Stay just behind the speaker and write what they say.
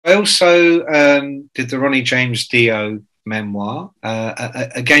I also did the Ronnie James Dio memoir.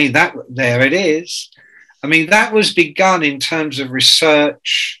 Again, there it is. I mean, that was begun in terms of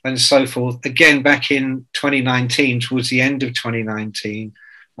research and so forth, again, back in 2019, towards the end of 2019.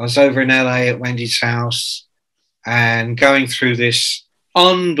 I was over in LA at Wendy's house and going through this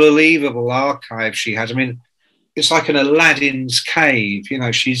unbelievable archive she has. I mean, it's like an Aladdin's cave. You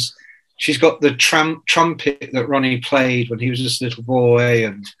know, she's got the trumpet that Ronnie played when he was just a little boy,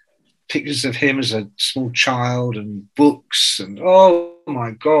 and pictures of him as a small child, and books, and oh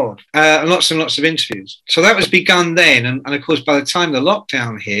my God, and lots of interviews. So that was begun then. And of course, by the time the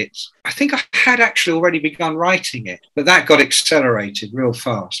lockdown hit, I think I had actually already begun writing it, but that got accelerated real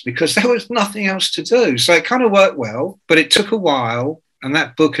fast because there was nothing else to do. So it kind of worked well, but it took a while. And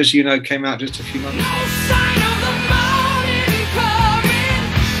that book, as you know, came out just a few months ago.